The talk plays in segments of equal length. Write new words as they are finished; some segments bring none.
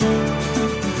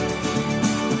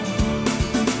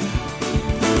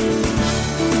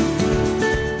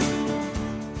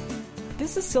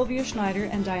Sylvia Schneider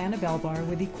and Diana Belbar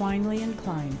with Equinely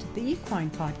Inclined, the equine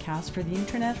podcast for the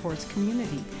Internet horse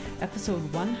community. Episode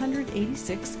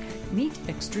 186, Meet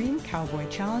Extreme Cowboy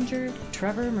Challenger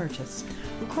Trevor Mertis,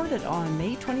 recorded on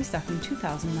May 22,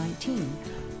 2019.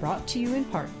 Brought to you in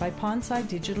part by Pondside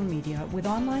Digital Media with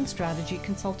online strategy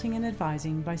consulting and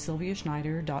advising by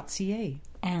sylviaschneider.ca.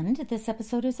 And this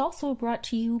episode is also brought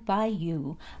to you by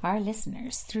you, our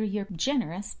listeners, through your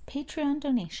generous Patreon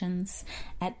donations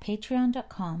at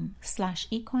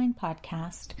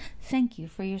patreon.com/equinepodcast. Thank you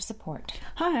for your support.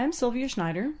 Hi, I'm Sylvia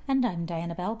Schneider. And I'm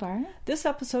Diana Belbar. This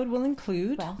episode will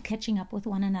include... well, catching up with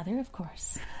one another, of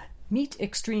course. Meet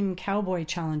Extreme Cowboy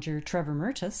Challenger Trevor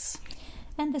Mertis.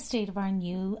 And the state of our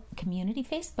new community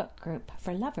Facebook group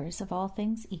for lovers of all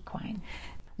things equine.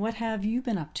 What have you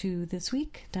been up to this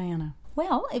week, Diana?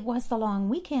 Well, it was the long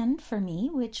weekend for me,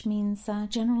 which means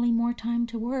generally more time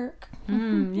to work.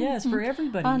 Yes, for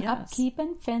everybody, on yes. upkeep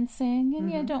and fencing, and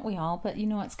yeah, don't we all? But you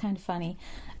know, it's kind of funny.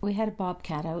 We had a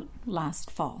bobcat out last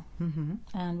fall,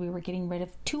 and we were getting rid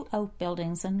of 2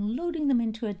 outbuildings and loading them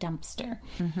into a dumpster.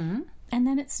 And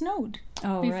then it snowed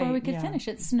before we could finish.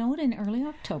 It snowed in early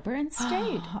October and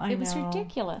stayed. It was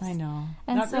ridiculous. I know.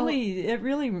 And it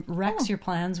really wrecks your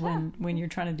plans when you're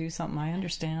trying to do something. I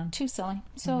understand. Too silly.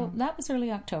 So that was early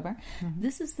October.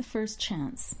 This is the first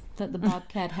chance that the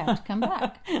bobcat had to come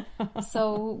back.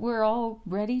 So we're all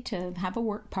ready to have a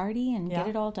work party and get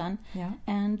it all done. Yeah.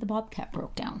 And the bobcat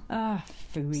broke down.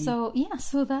 Phooey.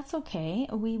 So that's okay.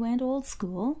 We went old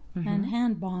school and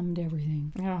hand bombed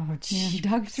everything. Oh, geez. And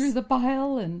dug through the pile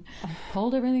and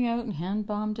pulled everything out and hand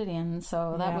bombed it in.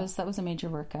 So that was a major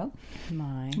workout.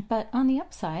 But on the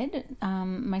upside,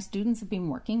 my students have been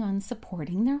working on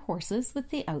supporting their horses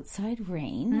with the outside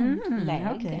rein and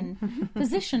leg and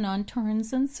position on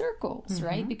turns and circles,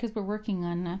 right? Because we're working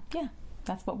on,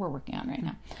 that's what we're working on right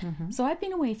now. So I've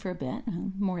been away for a bit,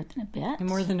 more than a bit.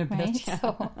 More than a bit, yeah.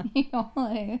 So,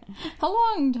 like a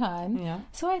long time. Yeah.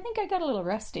 So I think I got a little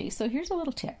rusty. So here's a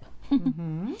little tip.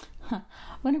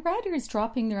 When a rider is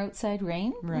dropping their outside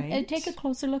rein, take a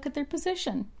closer look at their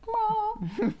position.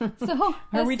 So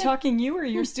are we talking you or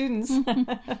your students?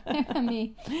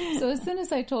 Me. So as soon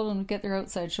as I told them to get their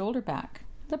outside shoulder back,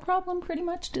 the problem pretty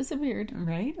much disappeared.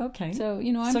 Right, okay. So,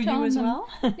 I'm telling you as them, well?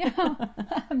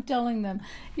 I'm telling them,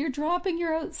 you're dropping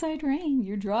your outside rein.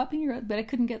 You're dropping your... But I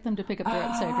couldn't get them to pick up their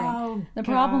outside rein. The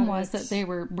problem was that they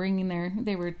were bringing their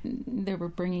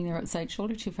outside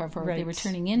shoulder too far forward. Right. They were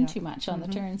turning in too much on the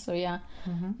turn. So,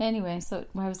 Anyway, so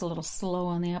I was a little slow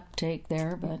on the uptake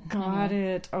there, but... Got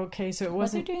it. Okay, so it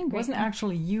wasn't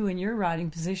actually you in your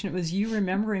riding position. It was you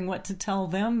remembering what to tell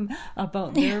them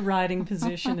about their riding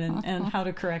position and how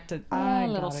to correct it. A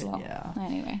little slow. Yeah.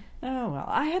 Anyway. Oh, well,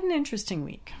 I had an interesting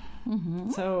week.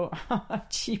 So,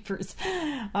 cheapers.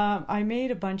 I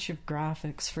made a bunch of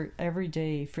graphics for every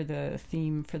day for the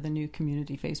theme for the new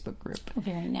community Facebook group.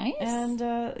 Very nice. And,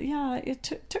 it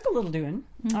took a little doing.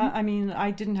 I mean, I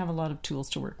didn't have a lot of tools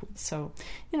to work with. So,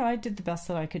 I did the best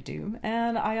that I could do.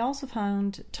 And I also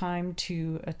found time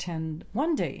to attend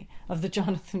one day of the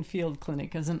Jonathan Field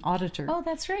Clinic as an auditor. Oh,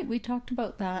 that's right. We talked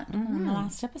about that in the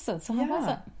last episode. So how was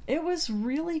it? It was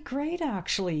really great,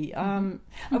 actually. I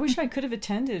wish I could have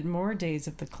attended more days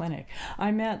at the clinic.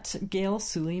 I met Gail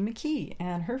Suley McKee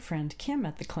and her friend Kim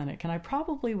at the clinic, and I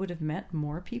probably would have met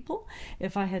more people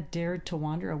if I had dared to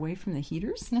wander away from the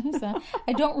heaters.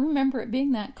 I don't remember it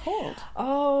being that cold.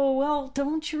 Oh, well,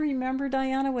 don't you remember,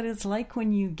 Diana, what it's like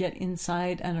when you get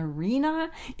inside an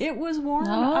arena? It was warm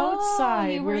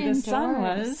outside where the sun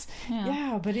was.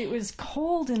 Yeah, but it was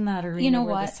cold in that arena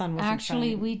where the sun wasn't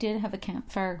Actually, shining. we did have a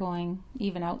campfire going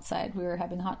even outside. We were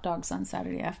having hot dogs on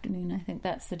Saturday afternoon. I think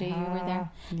that's the day you were there.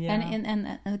 Yeah.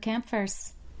 And the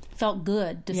campfires felt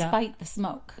good despite the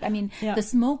smoke. I mean, the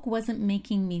smoke wasn't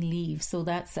making me leave, so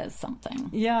that says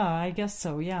something. Yeah, I guess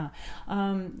so, yeah.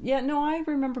 I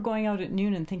remember going out at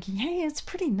noon and thinking, hey, it's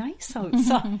pretty nice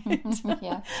outside.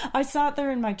 I sat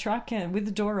there in my truck with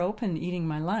the door open eating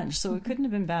my lunch, so it couldn't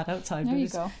have been bad outside. There but you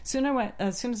go.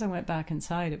 As soon as I went back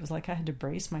inside, it was like I had to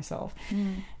brace myself.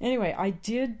 Anyway, I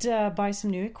did buy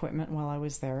some new equipment while I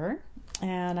was there.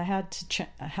 And I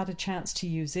had a chance to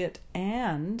use it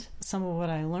and some of what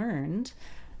I learned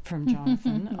from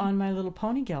Jonathan on my little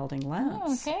pony gelding, Lance.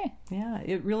 Oh, okay. Yeah,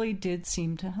 it really did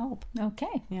seem to help.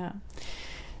 Okay. Yeah.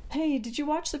 Hey, did you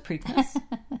watch the Preakness?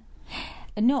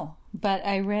 No, but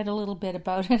I read a little bit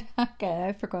about it. Okay,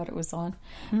 I forgot it was on.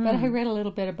 But I read a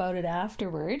little bit about it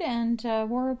afterward, and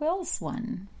War of Wills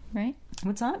won. right?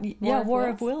 What's that? War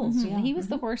of Wills. Mm-hmm. Yeah. He was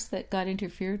the horse that got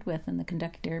interfered with in the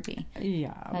Kentucky Derby.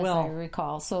 Yeah, as I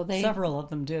recall. So several of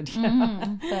them did.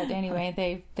 But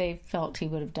anyway, they felt he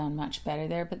would have done much better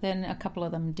there. But then a couple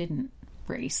of them didn't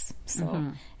race,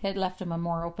 so it left him a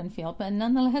more open field. But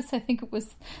nonetheless, I think it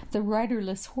was the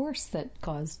riderless horse that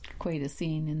caused quite a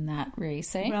scene in that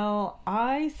race. Well,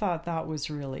 I thought that was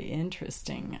really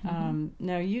interesting.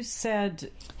 Now you said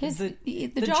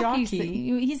the jockey,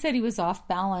 he said he was off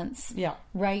balance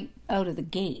right out of the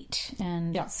gate,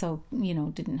 and so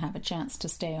didn't have a chance to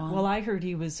stay on. Well, I heard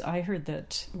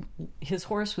that his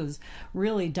horse was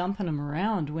really dumping him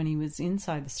around when he was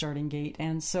inside the starting gate,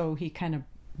 and so he kind of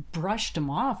brushed him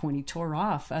off when he tore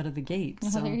off out of the gate.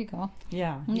 So there you go.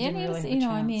 Yeah,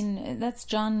 I mean, that's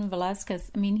John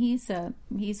Velasquez. I mean, he's a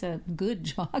good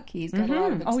jockey. He's got a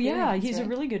lot of experience. Oh yeah, he's a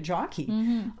really good jockey.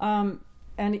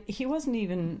 And he wasn't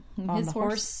even on the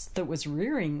horse that was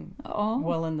rearing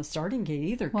well in the starting gate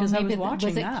either, because I was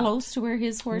watching that. Was it close to where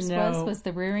his horse was? Was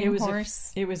the rearing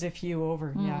horse? It was a few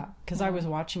over, because I was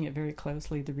watching it very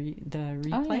closely, the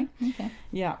replay. Oh, yeah. Okay.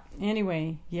 Yeah.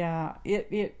 Anyway, yeah,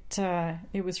 it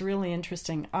was really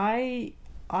interesting.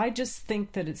 I just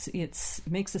think that it's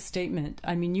makes a statement.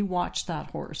 I mean, you watch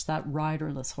that horse, that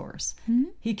riderless horse.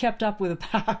 He kept up with a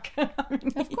pack.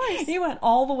 Of course, he went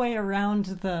all the way around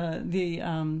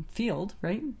the field,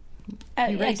 right?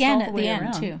 Again at the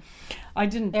end too.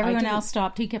 Everyone else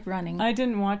stopped. He kept running. I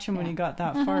didn't watch him when he got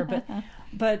that far,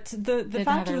 but the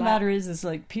fact of the matter is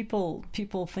like people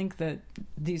think that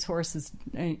these horses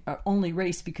only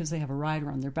race because they have a rider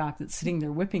on their back that's sitting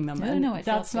there whipping them. And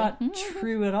that's not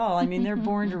true at all. I mean, they're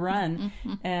born to run,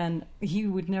 and he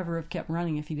would never have kept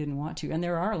running if he didn't want to. And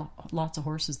there are lots of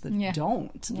horses that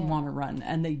don't want to run,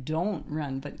 and they don't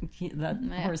run, but that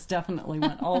horse definitely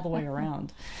went all the way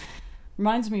around.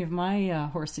 Reminds me of my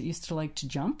horse that used to like to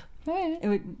jump.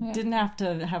 It didn't have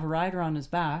to have a rider on his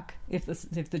back. If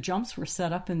the jumps were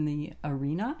set up in the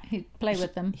arena, he'd play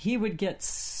with them. He would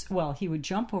he would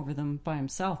jump over them by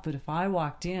himself. But if I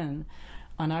walked in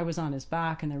and I was on his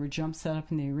back and there were jumps set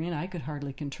up in the arena, I could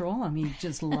hardly control him. He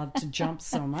just loved to jump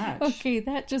so much. Okay,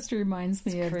 that just reminds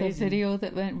me of the video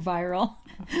that went viral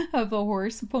of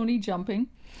a pony jumping.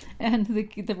 And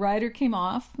the rider came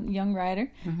off, young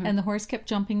rider, and the horse kept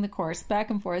jumping the course back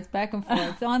and forth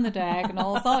on the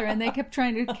diagonals, and they kept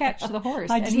trying to catch the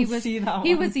horse. He was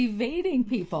evading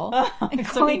people, and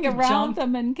going around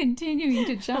them and continuing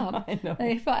to jump. I know.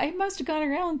 I must have gone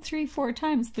around 3-4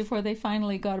 times before they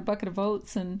finally got a bucket of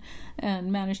oats and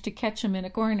managed to catch him in a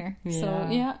corner.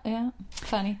 Yeah. So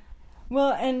funny.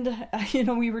 Well, and,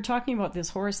 we were talking about this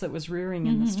horse that was rearing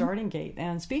in the starting gate.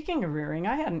 And speaking of rearing,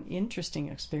 I had an interesting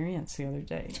experience the other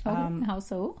day. How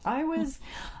so? I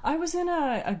was in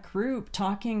a group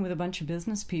talking with a bunch of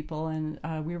business people, and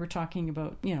we were talking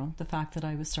about, the fact that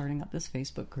I was starting up this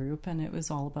Facebook group, and it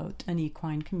was all about an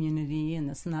equine community and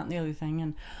this and that and the other thing.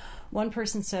 And one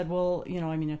person said, well,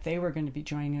 if they were going to be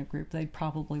joining a group, they'd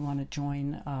probably want to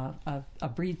join a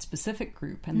breed-specific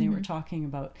group. And they were talking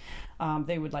about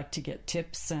they would like to get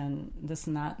tips and this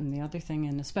and that and the other thing,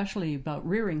 and especially about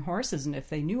rearing horses. And if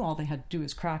they knew all they had to do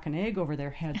is crack an egg over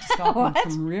their head to stop them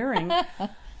from rearing. And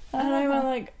I went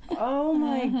like, oh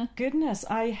my goodness,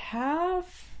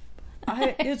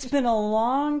 it's been a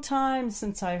long time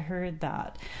since I heard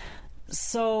that.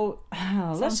 So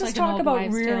let's just talk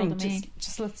about rearing.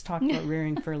 Just let's talk about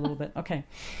rearing for a little bit. Okay.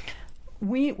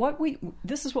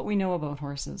 This is what we know about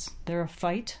horses. They're a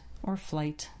fight or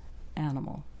flight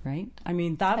animal, right? I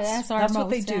mean, that's what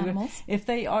they do. Animals. If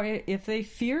they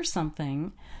fear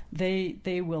something,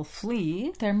 they will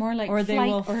flee. They're more like or they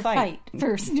will fight.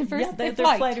 First they're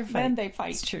flight or fight. Then they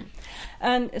fight. It's true.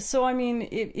 And so, I mean,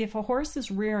 if a horse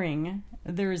is rearing,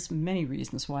 there's many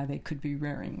reasons why they could be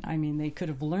rearing. I mean, they could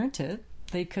have learnt it.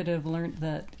 They could have learned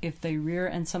that if they rear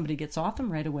and somebody gets off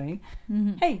them right away,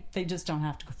 hey, they just don't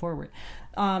have to go forward.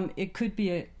 It could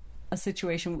be a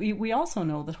situation. We also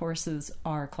know that horses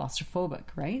are claustrophobic,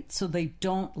 right? So they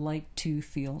don't like to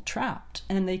feel trapped.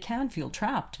 And they can feel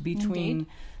trapped between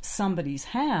somebody's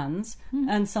hands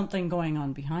and something going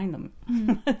on behind them.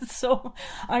 So,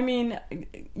 I mean,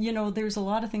 there's a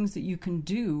lot of things that you can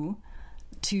do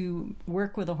to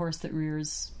work with a horse that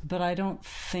rears, but I don't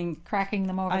think cracking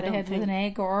them over the head with an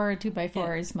egg or a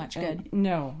 2x4 is much good.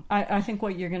 No, I think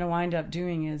what you're going to wind up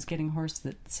doing is getting a horse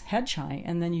that's head shy,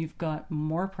 and then you've got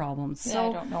more problems. Yeah,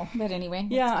 I don't know, but anyway.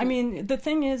 Yeah, I mean, the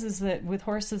thing is that with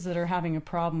horses that are having a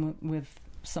problem with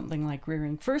something like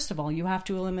rearing, first of all, you have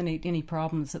to eliminate any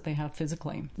problems that they have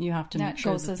physically. You have to make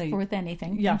sure that with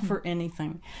anything. Yeah, for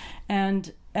anything.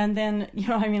 And And then,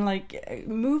 I mean, like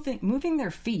moving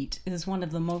their feet is one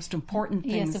of the most important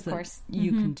things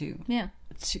you can do. Yeah.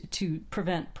 To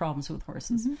prevent problems with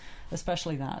horses,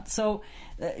 especially that. So,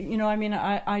 I mean,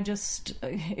 I just,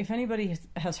 if anybody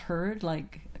has heard,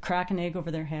 like, crack an egg over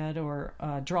their head or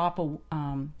drop a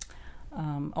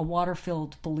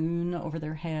water-filled balloon over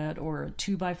their head or a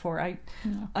 2x4,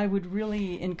 I would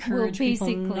really encourage people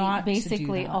not to do that.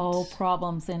 Basically, all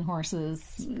problems in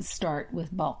horses start with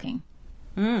balking.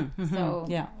 So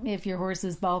if your horse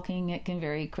is balking, it can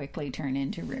very quickly turn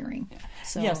into rearing.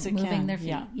 So yes, it moving can. Their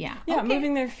feet. Yeah, okay.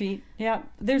 Moving their feet. Yeah,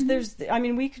 there's. I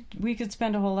mean, we could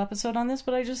spend a whole episode on this,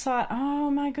 but I just thought,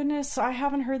 oh my goodness, I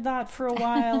haven't heard that for a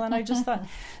while, and I just thought,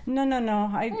 no,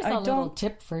 I don't. Little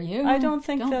tip for you. I don't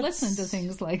think don't listen to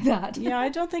things like that. Yeah, I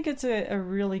don't think it's a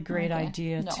really great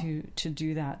idea to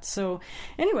do that. So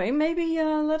anyway, maybe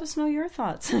let us know your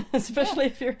thoughts, especially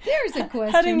if you're there's a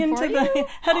question heading into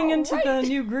for the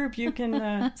new group. You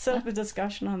can set up a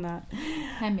discussion on that,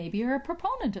 and maybe you're a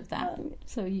proponent of that,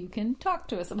 so you can talk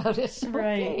to us about it.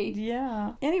 Right? Okay.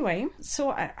 Yeah. Anyway,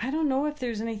 so I don't know if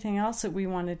there's anything else that we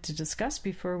wanted to discuss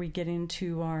before we get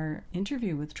into our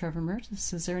interview with Trevor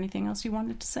Mertes. Is there anything else you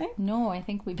wanted to say? No, I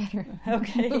think we better.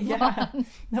 Okay. On.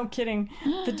 No kidding.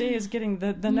 The day is getting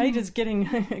the night is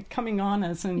getting coming on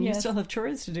us, and you still have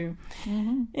chores to do.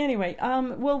 Anyway,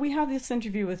 well, we have this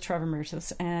interview with Trevor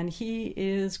Mertes, and he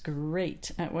is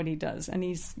great at what he does, and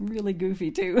he's really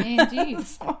goofy too. Indeed.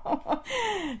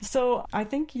 So I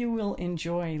think you will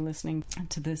enjoy listening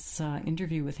to this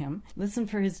interview with him. Listen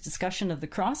for his discussion of the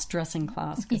cross-dressing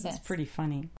class, because it's pretty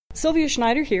funny. Sylvia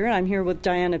Schneider here, and I'm here with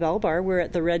Diana Belbar. We're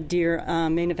at the Red Deer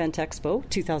Main Event Expo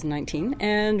 2019,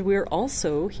 and we're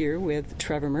also here with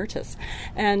Trevor Mertes.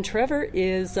 And Trevor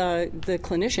is the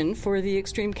clinician for the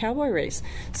Extreme Cowboy Race.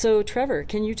 So Trevor,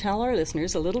 can you tell our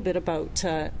listeners a little bit about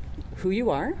who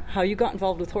you are, how you got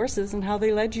involved with horses, and how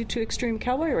they led you to Extreme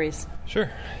Cowboy Race?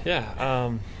 Sure, yeah.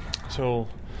 So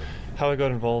how I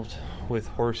got involved with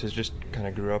horses, just kind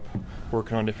of grew up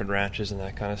working on different ranches and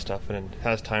that kind of stuff, and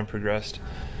as time progressed,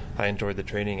 I enjoyed the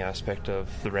training aspect of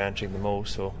the ranching the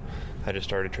most, so I just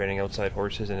started training outside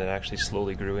horses, and it actually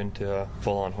slowly grew into a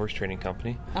full-on horse training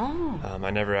company.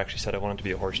 I never actually said I wanted to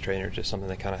be a horse trainer, just something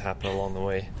that kind of happened along the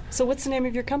way. So what's the name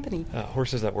of your company?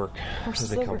 Horses That Work. Horses is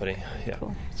the That company. Work. Yeah.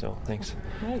 Cool. So thanks.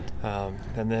 Right.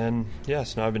 And then,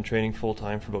 so now I've been training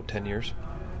full-time for about 10 years.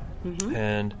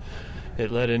 And it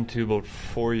led into about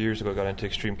 4 years ago, I got into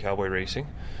Extreme Cowboy Racing.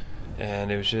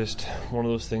 And it was just one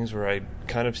of those things where I'd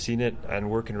kind of seen it, and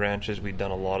working ranches, we'd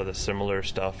done a lot of the similar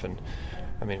stuff. And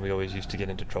I mean, we always used to get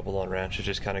into trouble on ranches,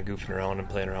 just kind of goofing around and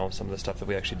playing around with some of the stuff that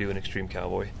we actually do in Extreme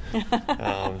Cowboy.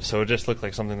 So it just looked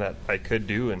like something that I could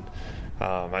do. And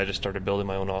I just started building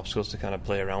my own obstacles to kind of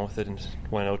play around with it, and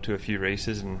went out to a few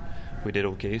races, and we did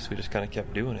okay, so we just kind of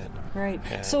kept doing it. Right.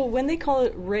 So when they call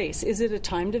it race, is it a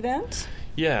timed event?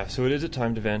 Yeah, so it is a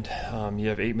timed event. You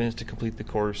have 8 minutes to complete the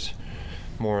course,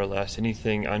 more or less.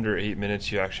 Anything under 8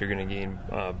 minutes, you're actually going to gain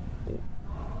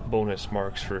bonus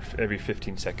marks for every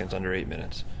 15 seconds under 8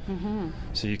 minutes.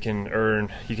 So you can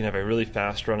have a really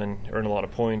fast run and earn a lot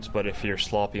of points, but if you're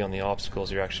sloppy on the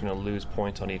obstacles, you're actually going to lose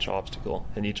points on each obstacle,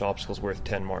 and each obstacle is worth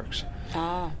 10 marks.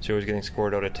 So you're always getting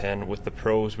scored out of 10. With the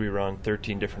pros, we run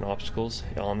 13 different obstacles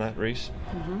on that race,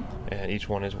 and each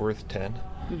one is worth 10.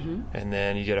 And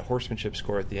then you get a horsemanship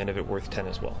score at the end of it worth 10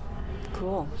 as well.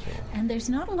 Cool. And there's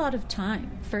not a lot of time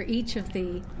for each of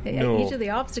the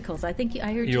obstacles. I think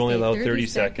I heard you only allow 30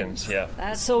 seconds. Yeah.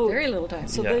 That's very little time.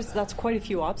 So that's quite a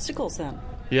few obstacles then.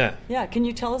 Yeah. Yeah. Can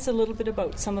you tell us a little bit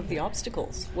about some of the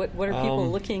obstacles? What are people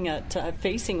looking at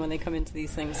facing when they come into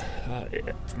these things?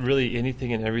 Really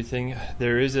anything and everything.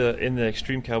 There is in the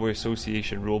Extreme Cowboy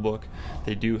Association rulebook,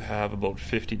 they do have about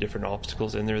 50 different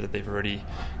obstacles in there that they've already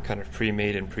kind of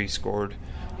pre-made and pre-scored,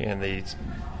 and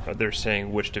they're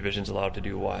saying which division's allowed to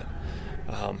do what.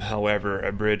 However,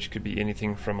 a bridge could be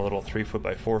anything from a little 3-foot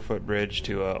by 4-foot bridge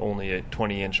to only a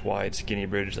 20-inch wide skinny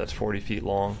bridge that's 40 feet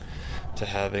long, to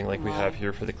having, like we have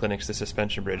here for the clinics, the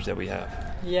suspension bridge that we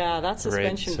have. Yeah, that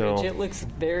suspension bridge, it looks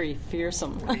very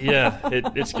fearsome. Yeah,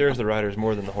 it scares the riders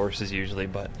more than the horses usually,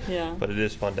 but it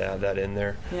is fun to add that in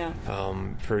there. Yeah.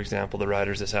 For example, the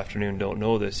riders this afternoon don't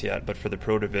know this yet, but for the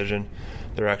pro division,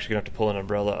 they're actually going to have to pull an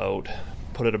umbrella out,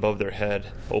 put it above their head,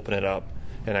 open it up,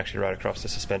 and actually ride across the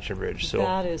suspension bridge. So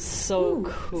that is so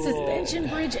cool. Suspension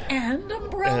bridge and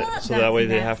umbrella? So that way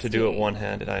they have to do it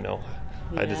one-handed, I know.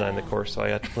 I designed the course, so I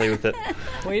had to play with it.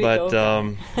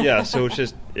 So it's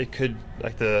just, it could,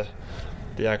 like the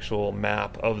actual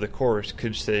map of the course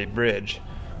could say bridge,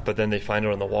 but then they find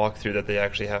out on the walkthrough that they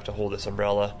actually have to hold this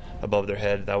umbrella above their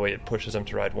head. That way it pushes them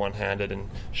to ride one-handed and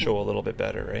show a little bit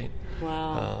better, right?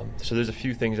 Wow. So there's a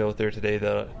few things out there today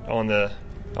that on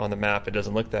the map it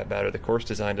doesn't look that bad, or the course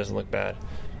design doesn't look bad.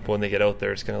 But when they get out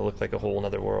there, it's going to look like a whole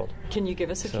other world. Can you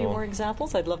give us a few more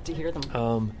examples? I'd love to hear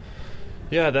them.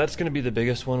 Yeah, that's going to be the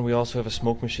biggest one. We also have a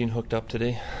smoke machine hooked up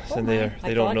today, and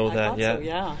they don't know that yet. So,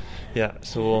 yeah. Yeah,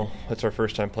 so it's our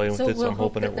first time playing with it, so I'm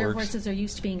hoping it works. Their horses are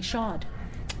used to being shod.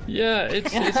 Yeah,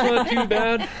 it's not too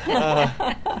bad.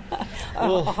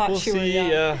 We'll see.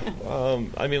 Yeah.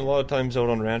 I mean, a lot of times out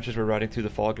on ranches, we're riding through the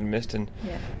fog and mist, and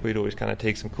we'd always kind of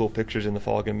take some cool pictures in the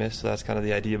fog and mist. So that's kind of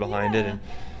the idea behind it, and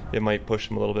it might push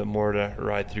them a little bit more to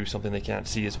ride through something they can't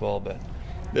see as well, but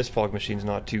this fog machine's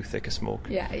not too thick of smoke,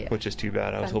 which is too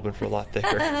bad. I was hoping for a lot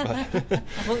thicker, but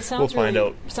well, it sounds we'll find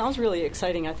out. Sounds really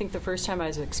exciting. I think the first time I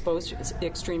was exposed to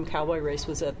Extreme Cowboy Race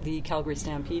was at the Calgary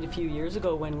Stampede a few years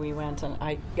ago when we went, and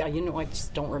I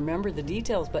just don't remember the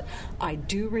details, but I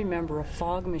do remember a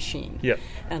fog machine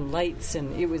and lights,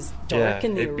 and it was dark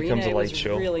in the arena. Becomes a light it was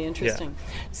show. Really interesting.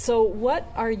 Yeah. So what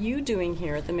are you doing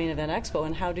here at the Main Event Expo,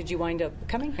 and how did you wind up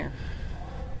coming here?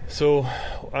 So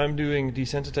I'm doing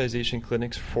desensitization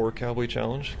clinics for Cowboy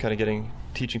Challenge, kind of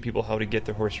teaching people how to get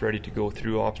their horse ready to go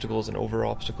through obstacles and over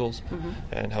obstacles,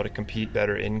 and how to compete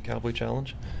better in Cowboy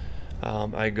Challenge.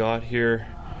 I got here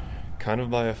kind of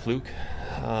by a fluke.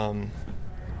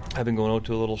 I've been going out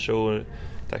to a little show, it's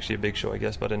actually a big show I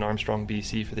guess, but in Armstrong,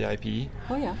 BC for the IPE.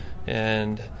 Oh yeah.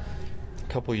 And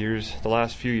the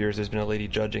last few years there's been a lady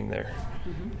judging there.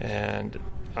 And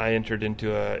I entered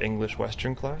into a English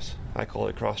Western class. I call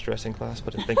it cross-dressing class,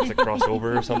 but I think it's a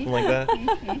crossover or something like that,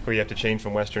 where you have to change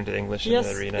from Western to English in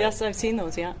the arena. Yes, I've seen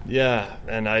those, yeah. Yeah,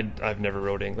 and I've never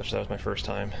rode English. That was my first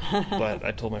time. But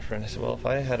I told my friend, I said, well, if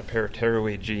I had a pair of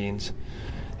tearaway jeans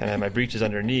and I had my breeches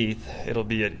underneath, it'll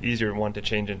be an easier one to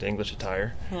change into English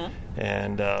attire. Yeah.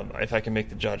 And if I can make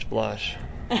the judge blush,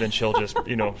 then she'll just,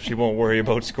 she won't worry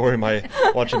about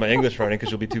watching my English riding because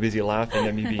she'll be too busy laughing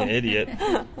at me being an idiot.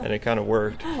 And it kind of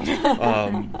worked.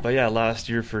 But yeah, last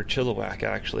year for Chilliwack,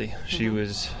 actually, she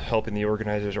was helping the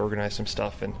organizers organize some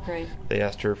stuff, and they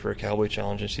asked her for a Cowboy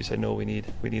Challenge, and she said, no, we need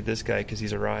this guy because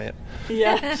he's a riot.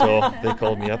 Yeah. So they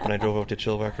called me up, and I drove out to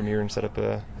Chilliwack from here and set up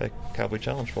a Cowboy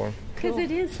Challenge for him. Because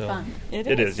it is fun. It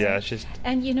is, yeah. It's just.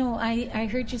 And I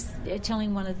heard you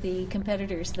telling one of the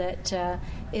competitors that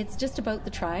it's just about the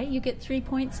try. You get 3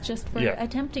 points just for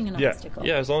attempting an obstacle.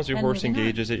 Yeah, as long as your horse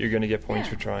engages it, you're going to get points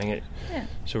for trying it. Yeah.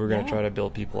 So we're going to try to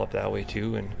build people up that way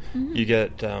too. And you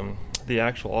get the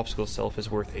actual obstacle itself is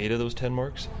worth 8 of those 10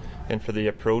 marks. And for the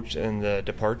approach and the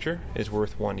departure is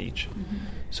worth 1 each.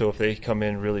 So if they come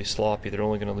in really sloppy, they're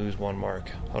only going to lose 1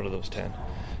 mark out of those 10.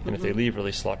 And if they leave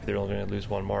really sloppy, they're only going to lose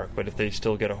 1 mark. But if they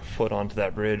still get a foot onto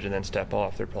that bridge and then step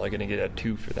off, they're probably going to get a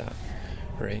 2 for that.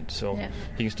 Right? So you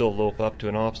can still lope up to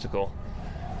an obstacle,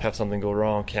 have something go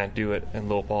wrong, can't do it, and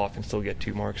lope off and still get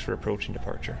 2 marks for approach and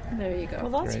departure. There you go.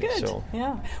 Well, that's good. So,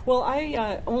 yeah. Well,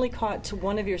 I only caught part of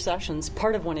one of your sessions,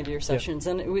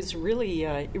 and it was really,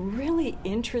 really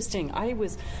interesting. I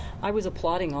was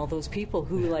applauding all those people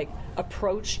who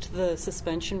approached the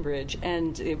suspension bridge,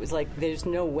 and it was like there's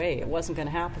no way it wasn't going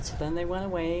to happen. So then they went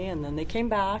away, and then they came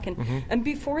back, and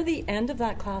before the end of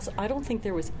that class, I don't think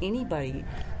there was anybody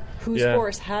whose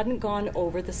horse hadn't gone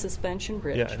over the suspension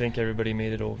bridge. Yeah, I think everybody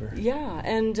made it over. Yeah,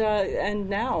 and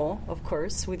now, of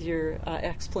course, with your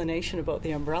explanation about the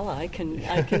umbrella, I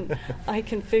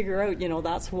can figure out.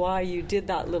 That's why you did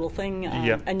that little thing.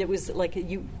 And it was like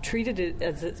you treated it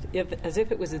as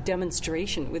if it was a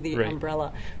demonstration with the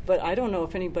umbrella. But I don't know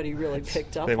if anybody really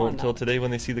picked up on that. They won't until today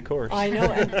when they see the course. I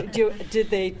know. And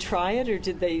did they try it, or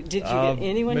did you get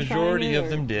anyone trying it? Majority of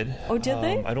them did. Oh, did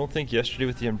they? I don't think yesterday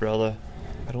with the umbrella.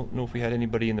 I don't know if we had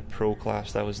anybody in the pro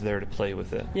class that was there to play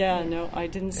with it. Yeah, no, I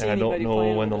didn't see anybody. And I don't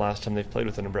know when the last time they've played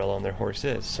with an umbrella on their horse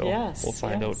is, so we'll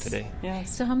find out today.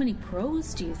 Yes. So how many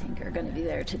pros do you think are going to be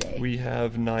there today? We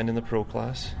have 9 in the pro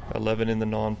class, 11 in the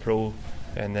non-pro,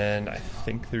 and then I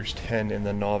think there's 10 in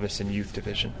the novice and youth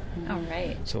division. All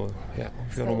right. So,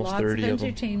 we've got almost 30 of them. Lots of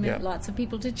entertainment, lots of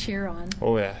people to cheer on.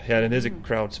 Oh, yeah. Yeah, and it is a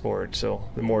crowd sport, so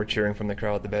the more cheering from the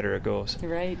crowd, the better it goes.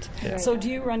 Right. Yeah. So do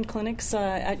you run clinics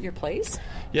at your place?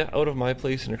 Yeah, out of my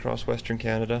place and across Western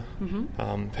Canada.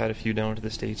 Had a few down to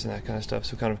the States and that kind of stuff,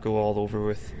 so kind of go all over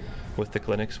with with the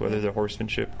clinics, whether they're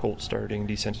horsemanship, colt starting,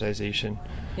 desensitization.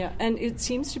 Yeah, and it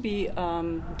seems to be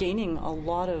gaining a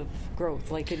lot of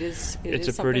growth. Like it's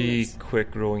a pretty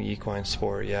quick growing equine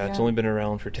sport. Yeah, it's only been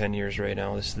around for 10 years right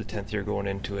now. This is the 10th year going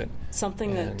into it.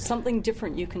 Something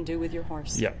different you can do with your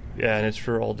horse. Yeah, and it's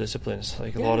for all disciplines.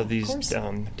 Like a lot of these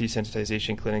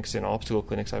desensitization clinics and obstacle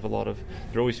clinics, they're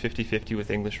always 50-50 with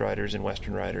English riders and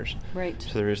Western riders. Right.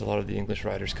 So there is a lot of the English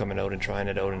riders coming out and trying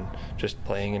it out and just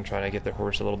playing and trying to get their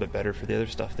horse a little bit better for the other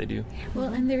stuff they do.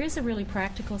 Well, and there is a really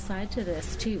practical side to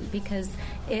this too, because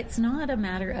it's not a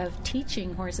matter of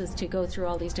teaching horses to go through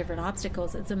all these different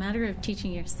obstacles. It's a matter of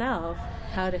teaching yourself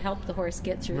how to help the horse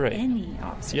get through any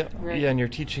obstacle. Yeah, and you're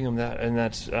teaching them that, and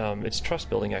that's it's trust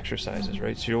building exercises,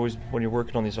 right? So you're always, when you're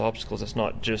working on these obstacles, it's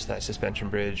not just that suspension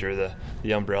bridge or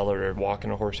the umbrella or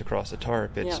walking a horse across the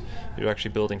tarp. It's you're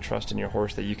actually building trust in your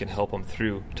horse that you can help them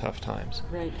through tough times.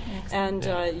 Right. Excellent.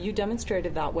 And you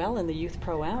demonstrated that well in the Youth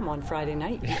Pro-Am on Friday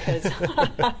night, because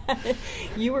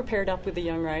you were paired up with a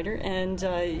young rider and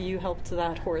you helped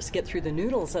that horse get through the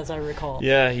noodles, as I recall.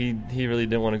 Yeah, he really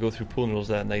didn't want to go through pool noodles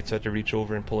that night, so I had to reach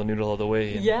over and pull a noodle out of the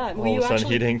way. And all of a sudden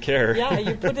he didn't care. Yeah,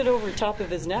 you put it over top of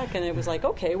his neck and it was like,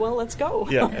 okay, well, let's go.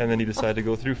 Yeah, and then he decided to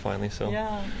go through finally. So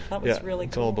that was really cool.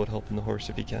 It's all about helping the horse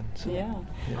if he can. So,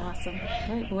 Awesome.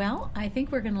 Right. Well, I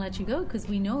think we're going to let you go because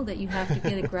we know that you have to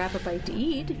get grab a bite to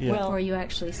eat before you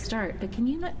actually start. But can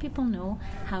you let people know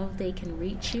how they can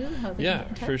reach you? How they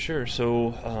can for sure.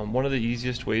 So one of the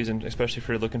easiest ways, and especially if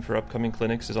you're looking for upcoming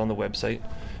clinics, is on the website,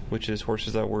 which is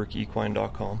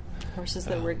horsesthatworkequine.com.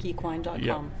 Horsesthatworkequine.com.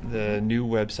 Yeah. The new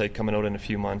website coming out in a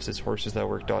few months is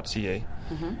horsesthatwork.ca,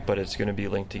 but it's going to be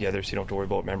linked together, so you don't have to worry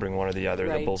about remembering one or the other.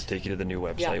 They'll both take you to the new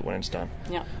website when it's done.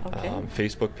 Yeah. Okay.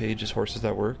 Facebook page is Horses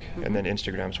That Work, and then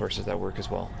Instagram's Horses That Work as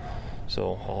well.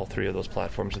 So all three of those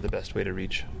platforms are the best way to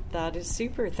reach. That is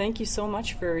super. Thank you so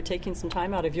much for taking some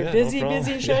time out of your busy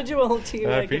schedule to give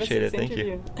us this interview. Thank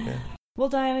you. Yeah. Well,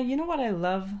 Diana, you know what I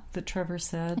love that Trevor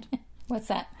said? What's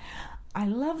that? I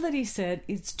love that he said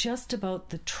it's just about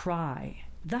the try.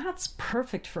 That's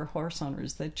perfect for horse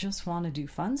owners that just want to do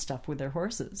fun stuff with their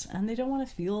horses and they don't want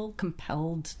to feel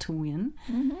compelled to win.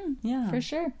 Mm-hmm. Yeah, for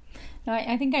sure. Now,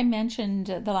 I think I mentioned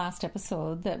the last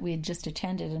episode that we had just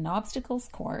attended an obstacles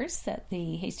course at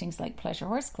the Hastings Lake Pleasure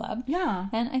Horse Club. Yeah.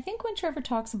 And I think when Trevor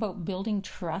talks about building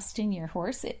trust in your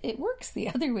horse, it works the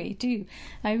other way too.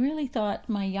 I really thought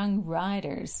my young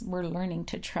riders were learning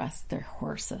to trust their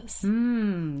horses.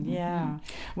 Yeah.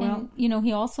 Well, and,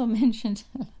 he also mentioned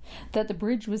that the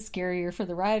bridge was scarier for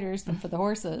the riders than for the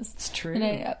horses. It's true.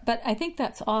 But I think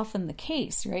that's often the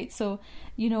case, right? So,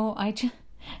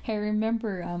 I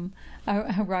remember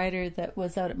a rider that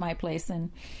was out at my place,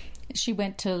 and she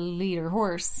went to lead her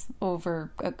horse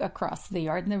over across the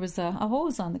yard, and there was a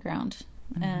hose on the ground,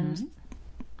 and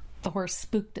the horse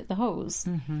spooked at the hose.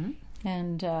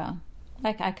 And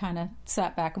I kind of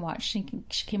sat back and watched. She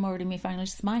came over to me finally.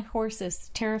 She said, "My horse is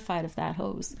terrified of that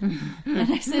hose."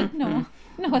 And I said, No,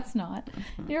 it's not.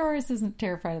 Your horse isn't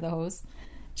terrified of the hose.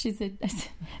 She said,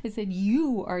 I said,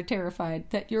 you are terrified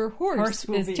that your horse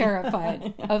is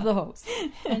terrified of the hose.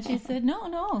 And she said,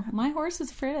 no, my horse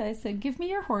is afraid of it. I said, give me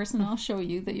your horse and I'll show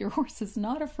you that your horse is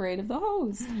not afraid of the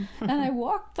hose. And I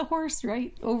walked the horse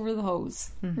right over the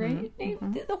hose, right?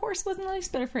 The horse wasn't the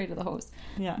least bit afraid of the hose.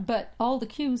 Yeah. But all the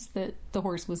cues that the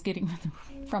horse was getting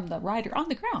from the rider on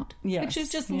the ground. Yes. Like she was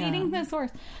just leading this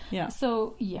horse. Yeah.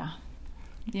 So,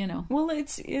 Well,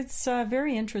 it's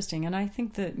very interesting, and I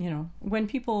think that when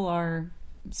people are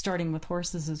starting with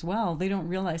horses as well, they don't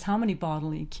realize how many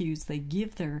bodily cues they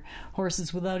give their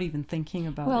horses without even thinking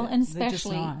about it. Well, and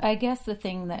especially, I guess the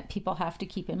thing that people have to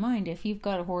keep in mind, if you've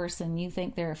got a horse and you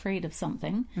think they're afraid of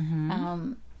something,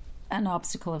 an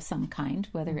obstacle of some kind,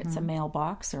 whether it's a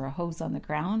mailbox or a hose on the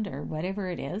ground or whatever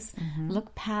it is,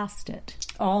 look past it.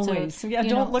 Always. So,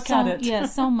 don't look at it.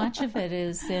 So much of it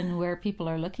is in where people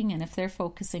are looking, and if they're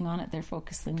focusing on it, they're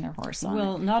focusing their horse on it.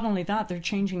 Well, not only that, they're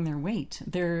changing their weight.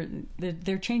 They're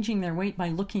changing their weight by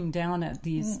looking down at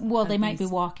these. Well, they might be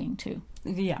walking too.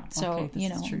 Yeah. So, okay,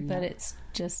 this is true, but it's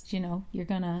just, you're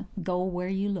going to go where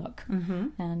you look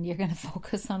and you're going to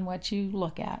focus on what you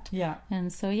look at. Yeah.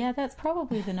 And so, that's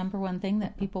probably the number one thing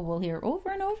that people will hear over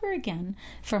and over again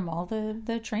from all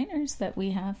the trainers that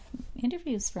we have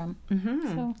interviews from.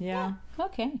 So,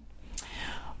 okay.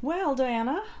 Well,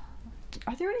 Diana,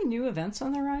 are there any new events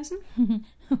on the horizon?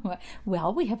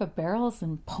 Well, we have a barrels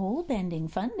and pole bending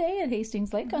fun day at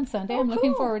Hastings Lake on Sunday. I'm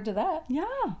looking forward to that. Yeah.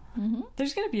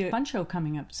 There's going to be a fun show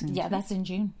coming up soon. Yeah, that's in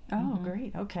June. Oh,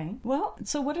 great. Okay. Well,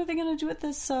 so what are they going to do at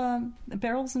this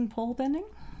barrels and pole bending?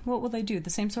 What will they do? The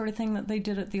same sort of thing that they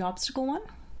did at the obstacle one?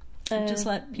 Just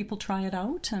let people try it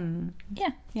out, and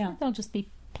yeah, they'll just be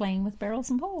playing with barrels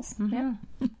and bowls. Mm-hmm. Yeah.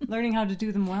 Learning how to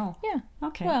do them well. Yeah.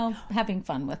 Okay. Well, having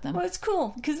fun with them. Well, it's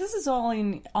cool because this is all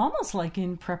almost like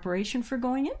in preparation for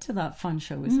going into that fun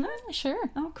show, isn't it? Sure.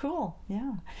 Oh, cool.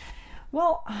 Yeah.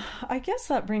 Well, I guess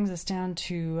that brings us down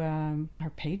to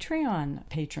our Patreon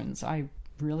patrons. I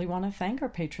really want to thank our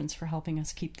patrons for helping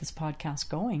us keep this podcast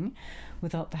going.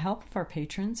 Without the help of our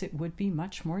patrons, it would be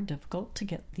much more difficult to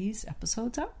get these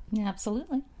episodes out. Yeah,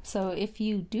 absolutely. So if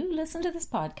you do listen to this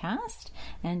podcast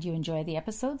and you enjoy the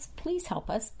episodes, please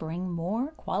help us bring more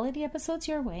quality episodes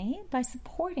your way by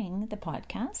supporting the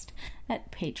podcast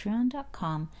at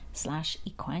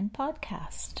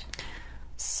patreon.com/equinepodcast.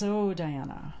 So,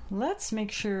 Diana, let's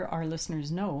make sure our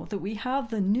listeners know that we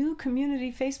have the new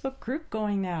community Facebook group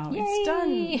going now. Yay! It's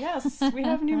done. Yes, we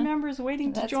have new members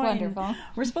waiting to join. That's wonderful.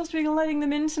 We're supposed to be letting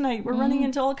them in tonight. We're running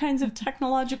into all kinds of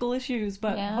technological issues,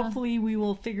 but hopefully we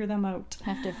will figure them out.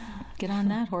 Have to get on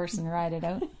that horse and ride it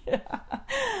out.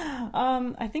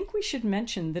 I think we should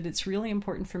mention that it's really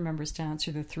important for members to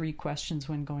answer the 3 questions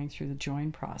when going through the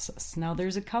join process. Now,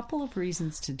 there's a couple of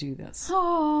reasons to do this.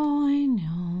 Oh, I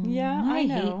know. Yeah, I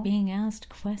know. I hate being asked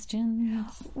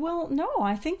questions. Well, no,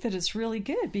 I think that it's really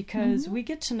good because we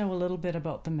get to know a little bit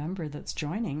about the member that's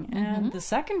joining. And the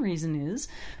second reason is,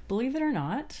 believe it or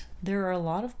not, there are a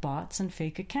lot of bots and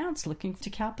fake accounts looking to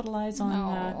capitalize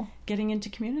on getting into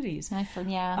communities.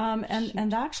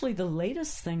 And actually, the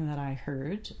latest thing that I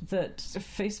heard that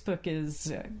Facebook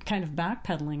is kind of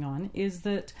backpedaling on is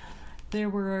that there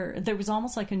was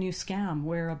almost like a new scam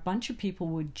where a bunch of people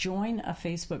would join a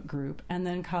Facebook group and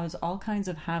then cause all kinds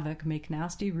of havoc, make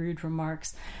nasty, rude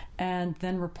remarks, and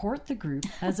then report the group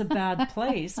as a bad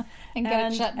place and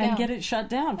get it shut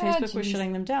down. Facebook was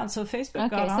shutting them down. So Facebook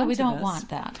got onto this. So we don't want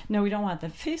that. No, we don't want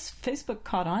that. Facebook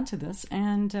caught on to this,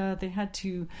 and they had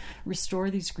to restore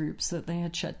these groups that they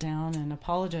had shut down and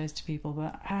apologize to people.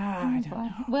 But I don't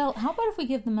know. Well, how about if we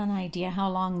give them an idea how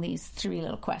long these 3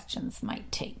 little questions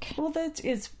might take? Well,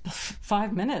 it's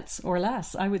 5 minutes or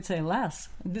less. I would say less.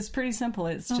 It's pretty simple.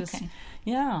 It's just,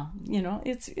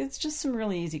 it's just some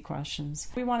really easy questions.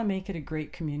 We want to make it a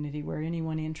great community where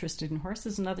anyone interested in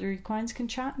horses and other equines can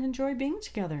chat and enjoy being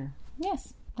together.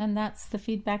 Yes. And that's the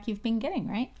feedback you've been getting,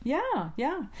 right? Yeah.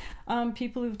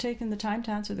 People who've taken the time to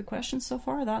answer the questions so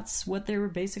far, that's what they were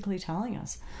basically telling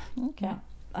us. Okay. Yeah.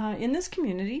 In this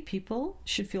community, people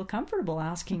should feel comfortable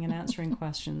asking and answering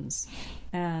questions.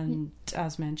 And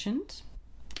as mentioned,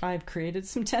 I've created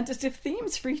some tentative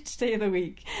themes for each day of the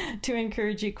week to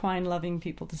encourage equine-loving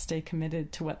people to stay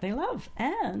committed to what they love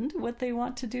and what they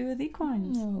want to do with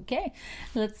equines. Okay,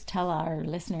 let's tell our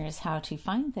listeners how to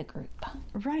find the group.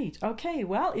 Right, okay.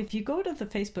 Well, if you go to the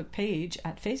Facebook page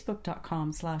at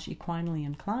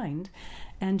facebook.com/equinelyinclined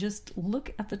and just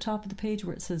look at the top of the page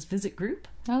where it says Visit Group.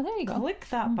 Oh, there you go. Click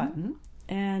that button.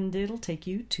 And it'll take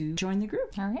you to join the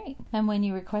group. All right. And when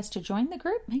you request to join the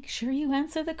group, make sure you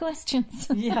answer the questions.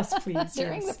 Yes, please.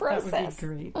 During the process.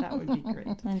 That would be great.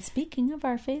 And speaking of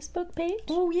our Facebook page.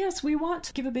 Oh, yes. We want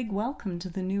to give a big welcome to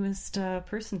the newest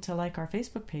person to like our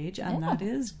Facebook page, and that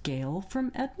is Gail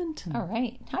from Edmonton. All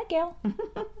right. Hi, Gail.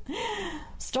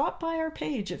 Stop by our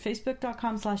page at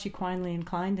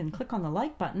facebook.com/equinelyinclined and click on the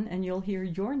like button, and you'll hear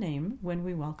your name when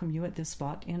we welcome you at this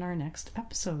spot in our next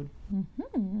episode.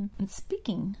 And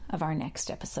speaking of our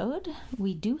next episode,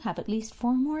 we do have at least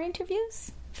 4 more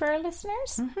interviews for our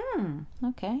listeners.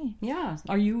 Okay. Yeah.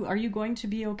 Are you going to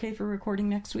be okay for recording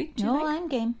next week? No, I'm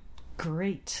game.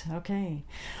 Great. Okay.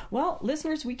 Well,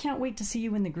 listeners, we can't wait to see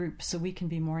you in the group so we can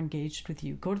be more engaged with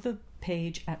you. Go to the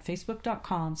page at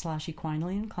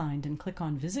facebook.com/equinelyinclined and click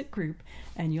on Visit Group,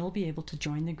 and you'll be able to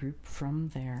join the group from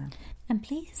there. And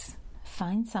please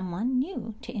find someone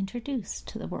new to introduce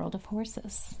to the world of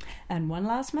horses. And one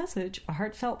last message, a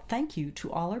heartfelt thank you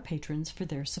to all our patrons for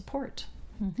their support.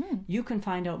 You can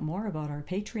find out more about our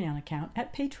Patreon account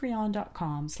at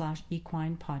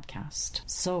patreon.com/equinepodcast.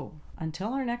 So,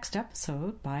 until our next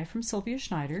episode, bye from Sylvia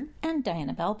Schneider and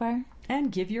Diana Belbar.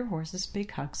 And give your horses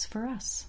big hugs for us.